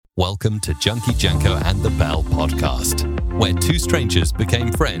Welcome to Junkie Janko and the Bell podcast, where two strangers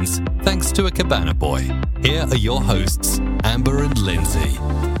became friends thanks to a cabana boy. Here are your hosts, Amber and Lindsey.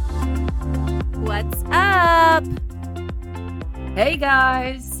 What's up? Hey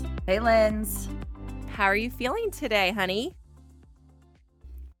guys. Hey Linz. How are you feeling today, honey?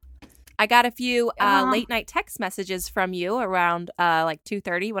 I got a few late night text messages from you around like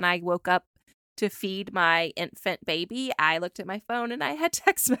 2:30 when I woke up to feed my infant baby. I looked at my phone and I had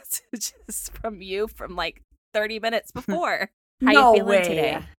text messages from you from like 30 minutes before. How No you feeling way.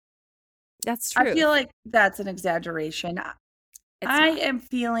 today? That's true. I feel like that's an exaggeration. I am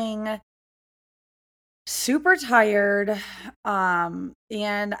feeling super tired, and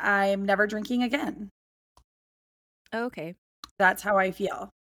I'm never drinking again. Okay. That's how I feel.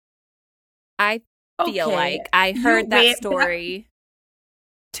 I feel Okay. like I heard that story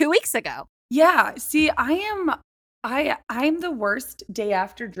 2 weeks ago. Yeah. See, I'm the worst day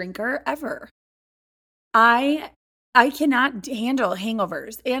after drinker ever. I cannot handle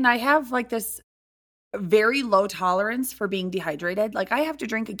hangovers, and I have like this very low tolerance for being dehydrated. Like I have to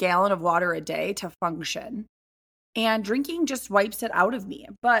drink a gallon of water a day to function, and drinking just wipes it out of me.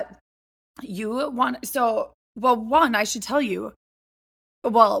 But one, I should tell you,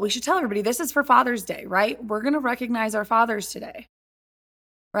 we should tell everybody this is for Father's Day, right? We're going to recognize our fathers today,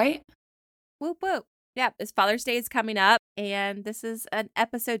 right? Whoop, whoop. Yeah, this Father's Day is coming up, and this is an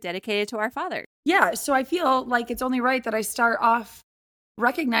episode dedicated to our father. Yeah, so I feel like it's only right that I start off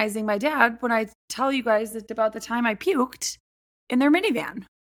recognizing my dad when I tell you guys about the time I puked in their minivan.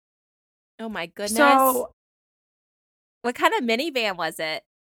 Oh my goodness. So, what kind of minivan was it?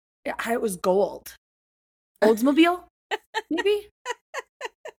 it was gold. Oldsmobile, maybe?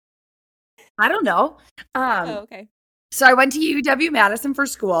 I don't know. Okay. So I went to UW-Madison for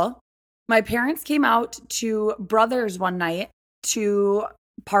school. My parents came out to Brothers one night to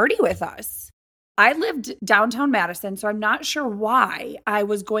party with us. I lived downtown Madison, so I'm not sure why I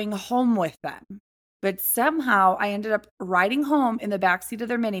was going home with them. But somehow I ended up riding home in the backseat of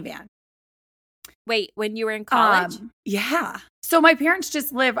their minivan. Wait, when you were in college? Yeah. So my parents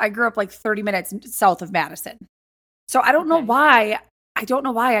I grew up like 30 minutes south of Madison. So I don't know why. I don't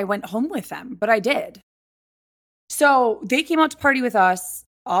know why I went home with them, but I did. So they came out to party with us.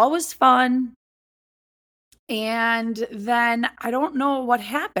 All was fun. And then I don't know what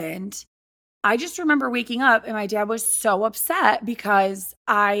happened. I just remember waking up and my dad was so upset because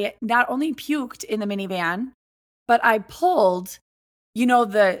I not only puked in the minivan, but I pulled,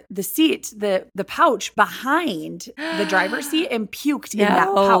 the seat, the pouch behind the driver's seat and puked in that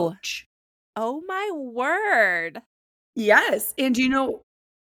pouch. Oh my word. Yes. And do you know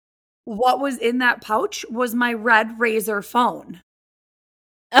what was in that pouch? Was my red Razor phone.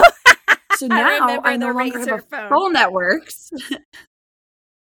 So now I no longer have a phone that works.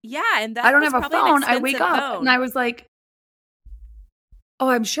 Yeah, and that I don't have a phone. I wake up and I was like, oh,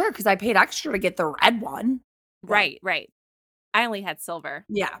 I'm sure because I paid extra to get the red one. Right. I only had silver.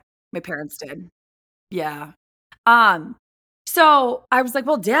 Yeah, my parents did. Yeah. So I was like,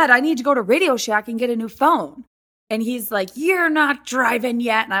 well, Dad, I need to go to Radio Shack and get a new phone. And he's like, you're not driving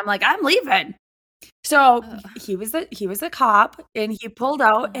yet. And I'm like, I'm leaving. So he was a cop, and he pulled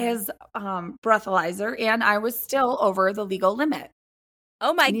out his breathalyzer, and I was still over the legal limit.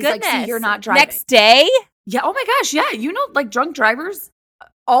 Oh my goodness. Like, see, you're not driving. Next day? Yeah. Oh my gosh. Yeah. Like drunk drivers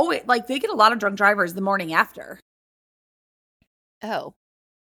always, like they get a lot of drunk drivers the morning after. Oh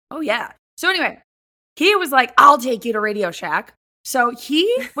yeah. So anyway, he was like, I'll take you to Radio Shack. So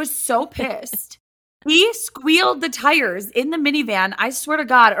he was so pissed. He squealed the tires in the minivan, I swear to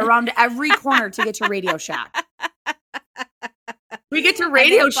God, around every corner to get to Radio Shack. We get to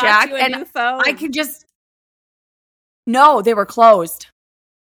Radio Shack and I could no, they were closed.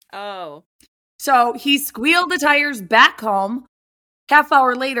 Oh. So he squealed the tires back home. Half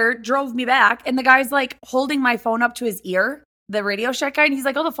hour later, drove me back. And the guy's like holding my phone up to his ear, the Radio Shack guy. And he's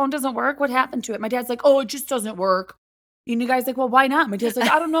like, oh, the phone doesn't work. What happened to it? My dad's like, oh, it just doesn't work. And the guy's like, well, why not? My dad's like,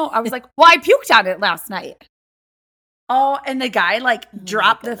 I don't know. I was like, well, I puked on it last night. Oh, and the guy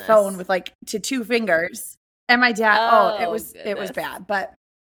dropped the phone with to two fingers. And my dad, it was bad. But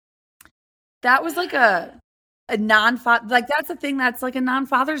that was like a non-father, that's a thing that's like a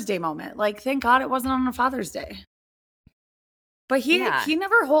non-Father's Day moment. Like, thank God it wasn't on a Father's Day. But he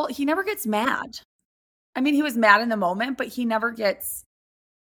never gets mad. I mean, he was mad in the moment, but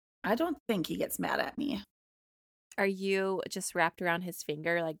I don't think he gets mad at me. Are you just wrapped around his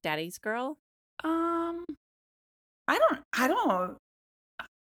finger like daddy's girl? I don't,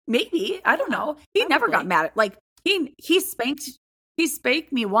 maybe, I don't know. He never got mad at, he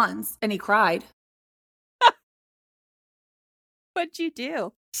spanked me once and he cried. What'd you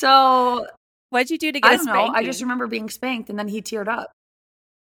do? So What'd you do to get I a don't know. spanking? I just remember being spanked and then he teared up.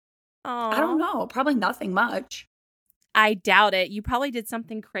 Aw. I don't know. Probably nothing much. I doubt it. You probably did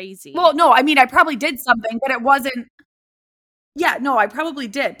something crazy. Well, no, I mean, I probably did something, but it wasn't. Yeah, no, I probably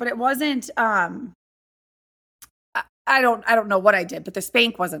did, but it wasn't. I don't know what I did, but the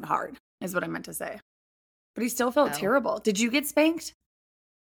spank wasn't hard, is what I meant to say. But he still felt terrible. Did you get spanked?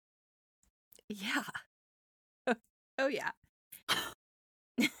 Yeah. Oh yeah.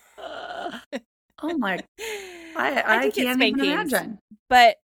 Oh my! I did get can't even spankings, imagine.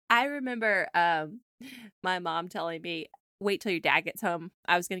 But I remember my mom telling me, wait till your dad gets home.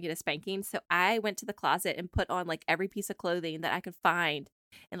 I was going to get a spanking. So I went to the closet and put on like every piece of clothing that I could find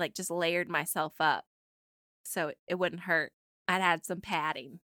and like just layered myself up so it wouldn't hurt. I'd had some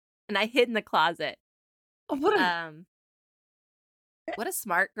padding and I hid in the closet. Oh, what a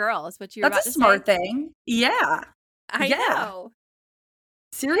smart girl is what you were about to say. That's a smart thing. Yeah. I know.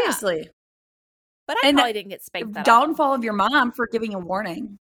 Seriously. Yeah. But I probably didn't get spanked that downfall of your mom for giving a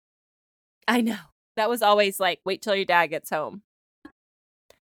warning. I know. That was always like, wait till your dad gets home.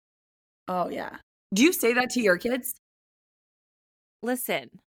 Oh, yeah. Do you say that to your kids? Listen,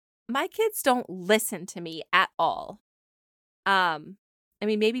 my kids don't listen to me at all. I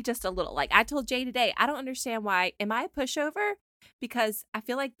mean, maybe just a little. Like I told Jay today, I don't understand why. Am I a pushover? Because I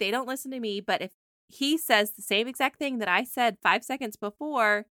feel like they don't listen to me. But if he says the same exact thing that I said 5 seconds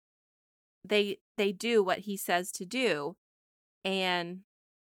before, they do what he says to do. And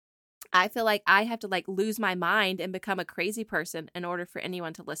I feel like I have to like lose my mind and become a crazy person in order for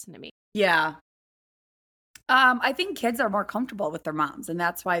anyone to listen to me. Yeah. I think kids are more comfortable with their moms, and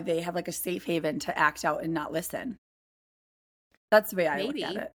that's why they have like a safe haven to act out and not listen. That's the way I look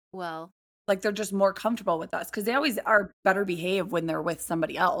at it. Well, like they're just more comfortable with us because they always are better behaved when they're with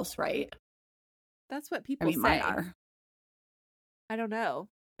somebody else, right? That's what people say. Mine are. I don't know.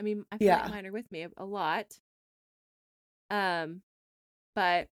 I mean, I feel like mine are with me a lot.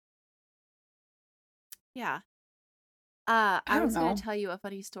 But yeah. I was going to tell you a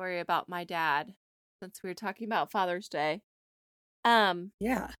funny story about my dad since we were talking about Father's Day.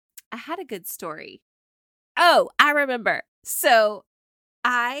 Yeah. I had a good story. Oh, I remember. So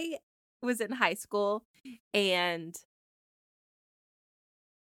I was in high school and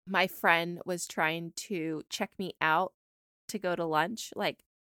my friend was trying to check me out to go to lunch, like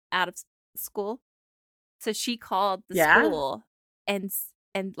out of school. So she called the school and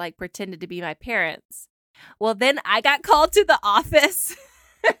like pretended to be my parents. Well, then I got called to the office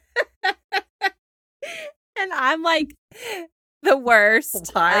and I'm like the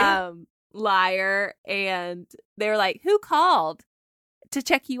worst liar. And they were like, who called to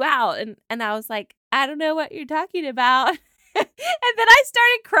check you out? And I was like, I don't know what you're talking about. And then I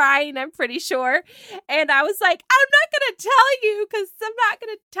started crying, I'm pretty sure. And I was like, I'm not going to tell you because I'm not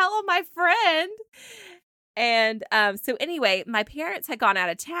going to tell on my friend. And so anyway, my parents had gone out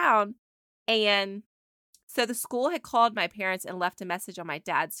of town. And so the school had called my parents and left a message on my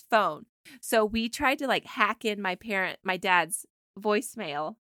dad's phone. So we tried to like hack in my dad's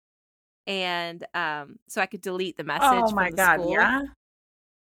voicemail. And so I could delete the message from the school. Yeah.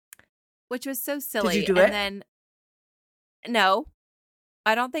 Which was so silly. Did you do it? Then no,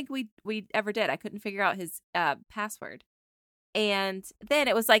 I don't think we ever did. I couldn't figure out his password. And then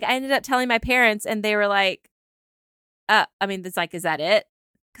it was like I ended up telling my parents and they were like, I mean, it's like, is that it?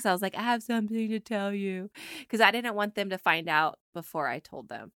 Because I was like, I have something to tell you. Because I didn't want them to find out before I told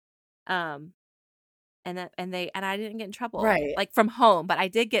them. And I didn't get in trouble. Right. Like from home, but I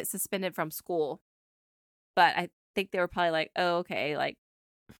did get suspended from school. But I think they were probably like, oh, okay, like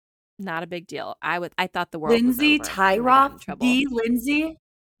not a big deal. I thought the world Lindsey was over. Tyroff, the Lindsey,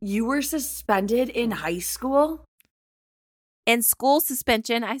 you were suspended in high school? In school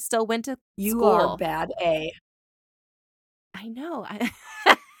suspension, I still went to school. You are bad A. I know.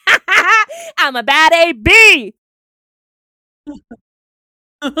 I'm a bad A-B.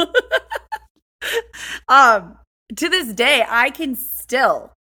 To this day, I can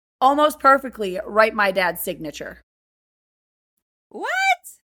still almost perfectly write my dad's signature. What?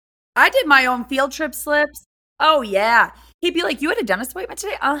 I did my own field trip slips. Oh, yeah. He'd be like, you had a dentist appointment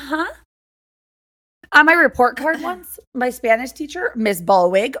today? Uh-huh. On my report card once, my Spanish teacher, Miss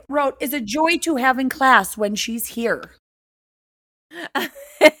Ballwig, wrote, "Is a joy to have in class when she's here."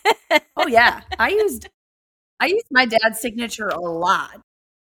 Oh, yeah. I used my dad's signature a lot.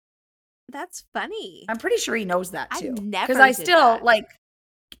 That's funny. I'm pretty sure he knows that too. Because I still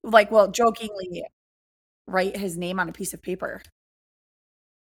jokingly write his name on a piece of paper.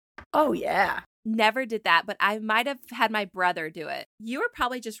 Oh yeah. Never did that, but I might have had my brother do it. You were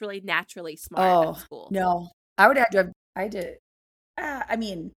probably just really naturally smart at school. No, I would have to have. I did. I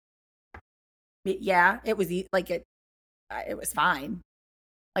mean, yeah, it was it was fine.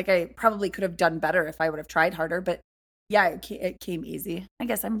 Like I probably could have done better if I would have tried harder, but yeah, it came easy. I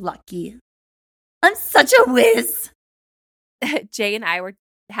guess I'm lucky. I'm such a whiz. Jay and I were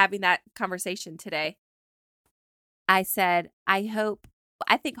having that conversation today. I said, I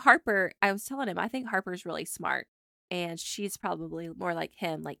think Harper, I was telling him, I think Harper's really smart and she's probably more like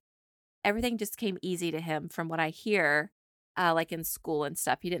him. Like everything just came easy to him from what I hear, like in school and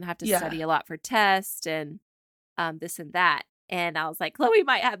stuff. He didn't have to study a lot for tests and this and that. And I was like, Chloe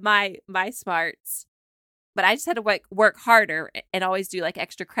might have my smarts, but I just had to work harder and always do like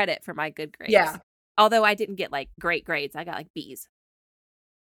extra credit for my good grades. Yeah. Although I didn't get like great grades. I got like B's.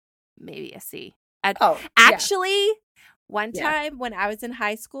 Maybe a C. One time when I was in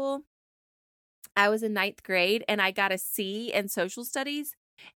high school, I was in 9th grade and I got a C in social studies.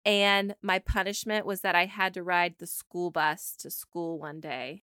 And my punishment was that I had to ride the school bus to school one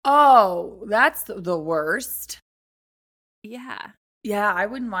day. Oh, that's the worst. Yeah. Yeah, I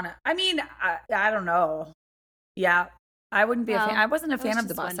wouldn't want to. I mean, I don't know. Yeah, I wouldn't be a fan. I wasn't a fan of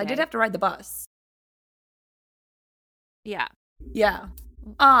the bus. I did have to ride the bus. Yeah. Yeah.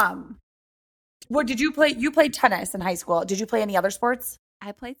 What did you play? You played tennis in high school. Did you play any other sports?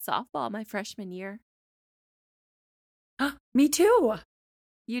 I played softball my freshman year. Me too.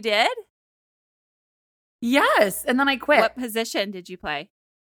 You did? Yes. And then I quit. What position did you play?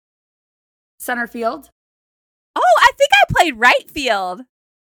 Center field. Oh, I think I played right field.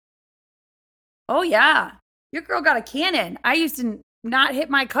 Oh, yeah. Your girl got a cannon. I used to not hit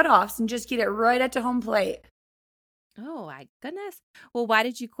my cutoffs and just get it right at the home plate. Oh, my goodness. Well, why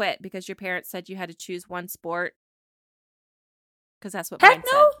did you quit? Because your parents said you had to choose one sport? Because that's what mine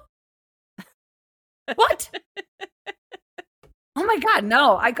said. What? Oh my God,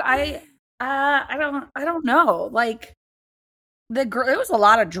 no. I don't know. Like it was a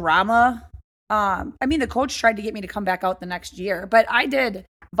lot of drama. I mean, the coach tried to get me to come back out the next year, but I did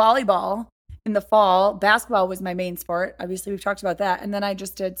volleyball in the fall. Basketball was my main sport. Obviously, we've talked about that. And then I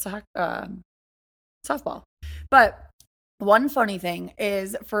just did softball. But one funny thing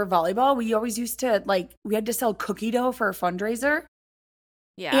is for volleyball, we always used to we had to sell cookie dough for a fundraiser.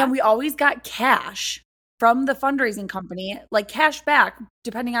 Yeah. And we always got cash from the fundraising company, like cash back,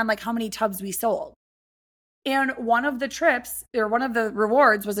 depending on how many tubs we sold. And one of the trips or one of the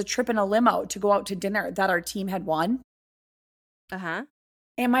rewards was a trip in a limo to go out to dinner that our team had won. Uh-huh.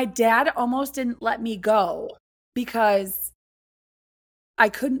 And my dad almost didn't let me go because I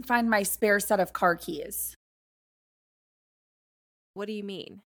couldn't find my spare set of car keys. What do you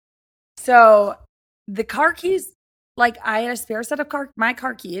mean? So the car keys, I had a spare set of my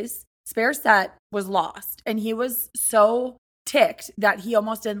car keys. Spare set was lost. And he was so ticked that he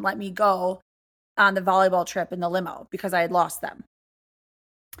almost didn't let me go on the volleyball trip in the limo because I had lost them.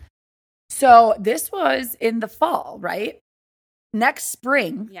 So this was in the fall, right? Next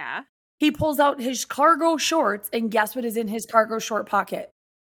spring, yeah, he pulls out his cargo shorts, and guess what is in his cargo short pocket?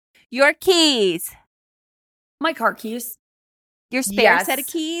 Your keys. My car keys. Your spare set of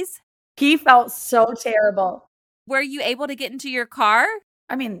keys? He felt so terrible. Were you able to get into your car?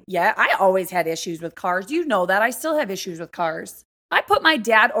 I mean, yeah, I always had issues with cars. You know that. I still have issues with cars. I put my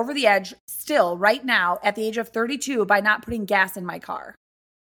dad over the edge still right now at the age of 32 by not putting gas in my car.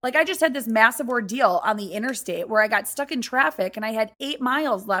 I just had this massive ordeal on the interstate where I got stuck in traffic and I had 8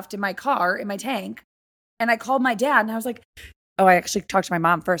 miles left in my car, in my tank. And I called my dad and I was like, I actually talked to my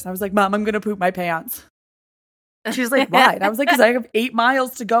mom first. I was like, Mom, I'm going to poop my pants. She was like, why? And I was like, because I have 8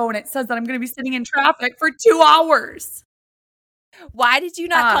 miles to go and it says that I'm going to be sitting in traffic for 2 hours. Why did you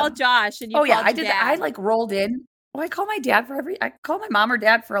not call Josh? And you I did. I rolled in. I call my dad I call my mom or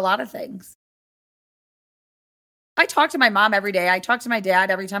dad for a lot of things. I talk to my mom every day. I talk to my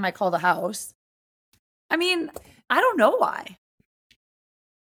dad every time I call the house. I mean, I don't know why.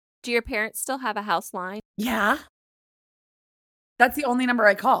 Do your parents still have a house line? Yeah. That's the only number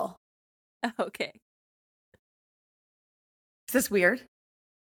I call. Okay. Is this weird?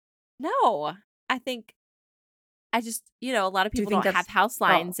 No. I think a lot of people don't have house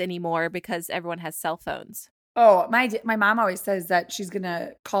lines anymore because everyone has cell phones. Oh, my mom always says that she's going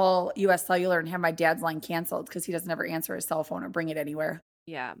to call US Cellular and have my dad's line canceled because he doesn't ever answer his cell phone or bring it anywhere.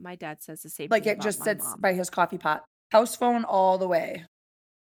 Yeah, my dad says the same thing. It just sits by his coffee pot. House phone all the way.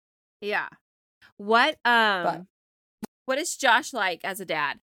 Yeah. What is Josh like as a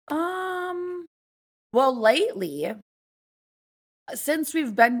dad? Well, lately, since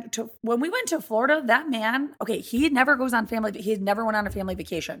when we went to Florida, that man, he never goes on he never went on a family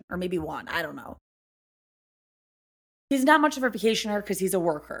vacation, or maybe one, I don't know. He's not much of a vacationer because he's a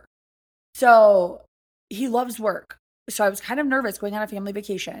worker. So he loves work. so I was kind of nervous going on a family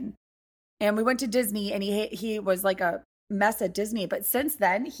vacation. And we went to Disney, and he was like a mess at Disney. But since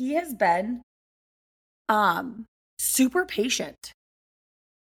then, he has been super patient.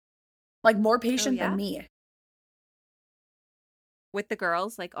 Like more patient than me. With the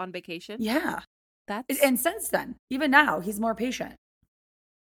girls, like on vacation? Yeah. And since then, even now, he's more patient.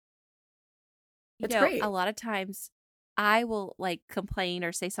 It's great. A lot of times I will like complain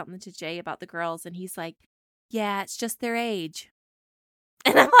or say something to Jay about the girls, and he's like, yeah, it's just their age.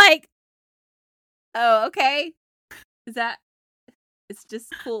 And I'm like, oh, okay. It's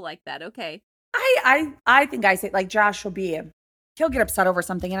just cool like that. Okay. I think I say, like, Josh he'll get upset over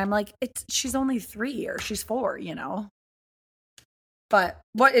something, and I'm like, she's only 3 or she's 4, you know? But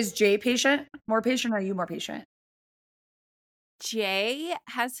what is Jay patient? More patient, or are you more patient? Jay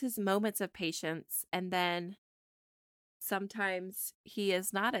has his moments of patience, and then sometimes he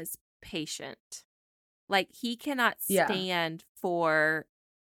is not as patient. Like, he cannot stand for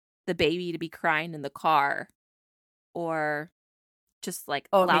the baby to be crying in the car or just like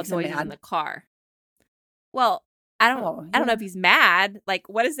loud noises in the car. Well, I don't know if he's mad. Like,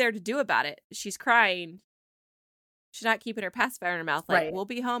 what is there to do about it? She's crying. She's not keeping her pacifier in her mouth. Like, we'll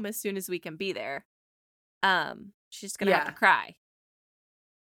be home as soon as we can be there. She's gonna have to cry.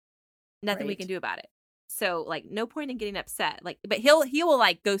 Nothing we can do about it. So, like, no point in getting upset. Like, but he will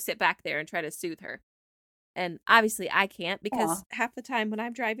like go sit back there and try to soothe her. And obviously I can't, because half the time when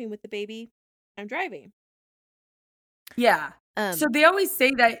I'm driving with the baby, I'm driving. Yeah. So they always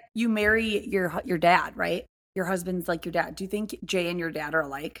say that you marry your dad, right? Your husband's like your dad. Do you think Jay and your dad are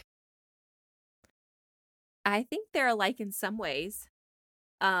alike? I think they're alike in some ways.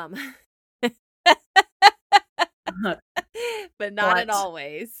 But not in all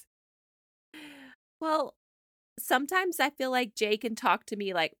ways. Well, sometimes I feel like Jay can talk to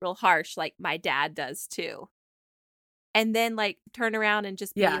me like real harsh, like my dad does too. And then like turn around and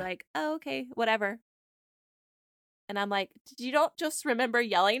just be like, oh, okay, whatever. And I'm like, you don't just remember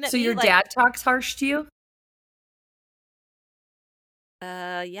yelling at me? So your dad talks harsh to you?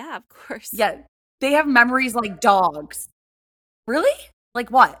 Yeah, of course. Yeah. They have memories like dogs. Really? Like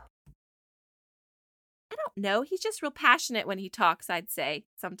what? I don't know. He's just real passionate when he talks, I'd say.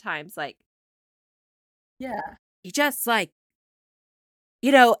 Sometimes, like. Yeah. He just like,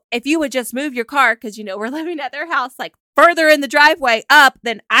 if you would just move your car, because, we're living at their house, like further in the driveway up,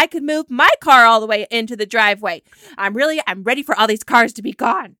 then I could move my car all the way into the driveway. I'm ready for all these cars to be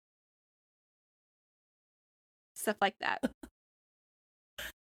gone. Stuff like that.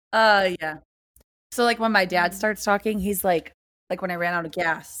 Yeah. So like when my dad starts talking, he's like when I ran out of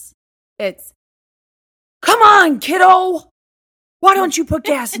gas, it's, come on, kiddo. Why don't you put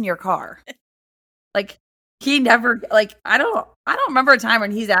gas in your car? Like he never, like, I don't remember a time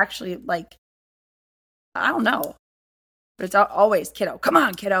when he's actually like, I don't know. But it's always kiddo. Come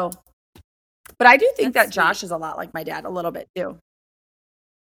on, kiddo. But I do think that Josh is a lot like my dad a little bit too.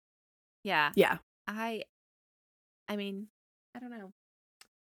 Yeah. Yeah. I mean, I don't know.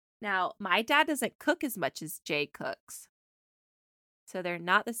 Now, my dad doesn't cook as much as Jay cooks. So they're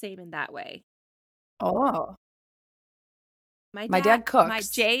not the same in that way. Oh. My dad cooks. My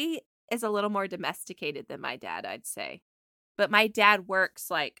Jay is a little more domesticated than my dad, I'd say. But my dad works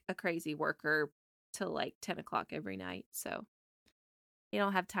like a crazy worker till like 10 o'clock every night. So you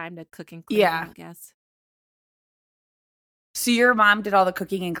don't have time to cook and clean, I guess. So your mom did all the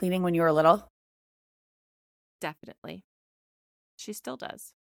cooking and cleaning when you were little? Definitely. She still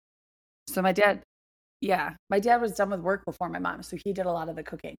does. So my dad was done with work before my mom, so he did a lot of the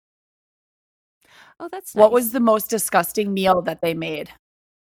cooking. Oh, that's nice. What was the most disgusting meal that they made?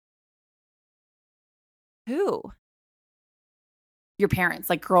 Who? Your parents,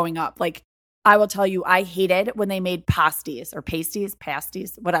 like growing up. Like, I will tell you, I hated when they made pasties,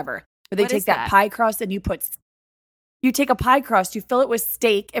 whatever. But they take that pie crust and you take a pie crust, you fill it with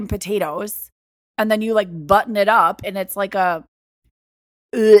steak and potatoes, and then you like button it up, and it's like a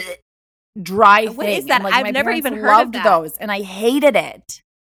dry thing. What is that? And, like, I've never even heard of that. Those, and I hated it.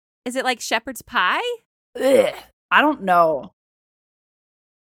 Is it like shepherd's pie? Ugh, I don't know.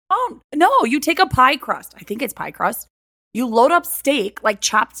 Oh, no, you take a pie crust. I think it's pie crust. You load up steak, like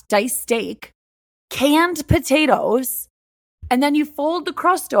chopped diced steak, canned potatoes, and then you fold the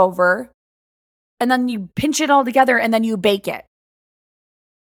crust over, and then you pinch it all together, and then you bake it.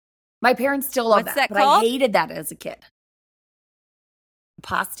 My parents still love that, but called? I hated that as a kid.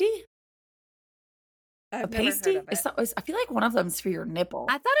 Pasty? I've a pasty? Never heard of it. I feel like one of them's for your nipple.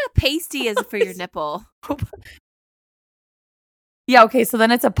 I thought a pasty is for your nipple. Yeah, okay, so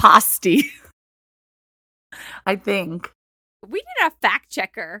then it's a pasty. I think. We need a fact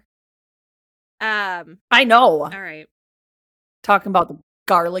checker. I know. All right. Talking about the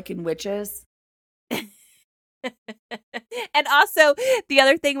garlic and witches. And also, the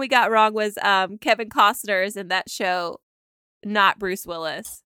other thing we got wrong was Kevin Costner is in that show, not Bruce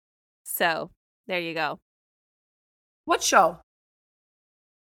Willis. So, there you go. What show?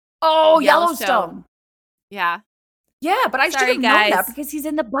 Oh, Yellowstone. Yeah. Yeah, but I should have known guys. that because he's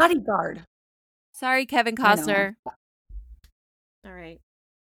in The Bodyguard. Sorry, Kevin Costner. All right.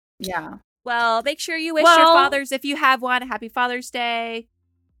 Yeah. Well, make sure you wish your fathers, if you have one, a happy Father's Day.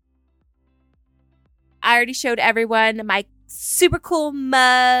 I already showed everyone my super cool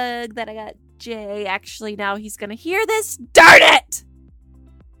mug that I got Jay. Actually, now he's going to hear this. Darn it!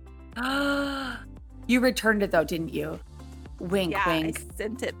 You returned it, though, didn't you? Wink, wink. I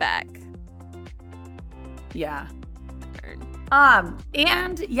sent it back. Yeah.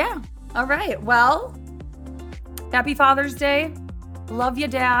 And yeah. All right. Well, happy Father's Day. Love you,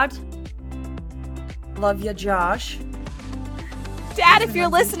 Dad. Love you, Josh. Dad, if you're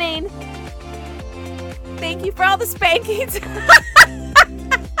listening, thank you for all the spankings.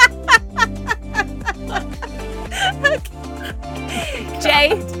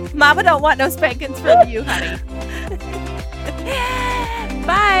 Jay, Mama don't want no spankings from you, honey.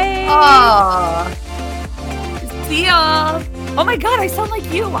 Bye. Aww. See ya. Oh my God, I sound like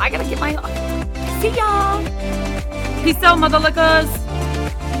you. I gotta get my... See ya. Peace out, motherlickers.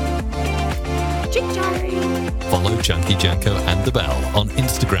 Ching-ching. Follow Junkie Janko and the Bell on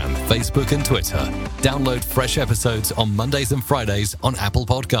Instagram, Facebook, and Twitter. Download fresh episodes on Mondays and Fridays on Apple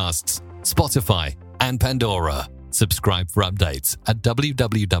Podcasts, Spotify, and Pandora. Subscribe for updates at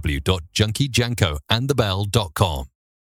www.junkiejankoandthebell.com.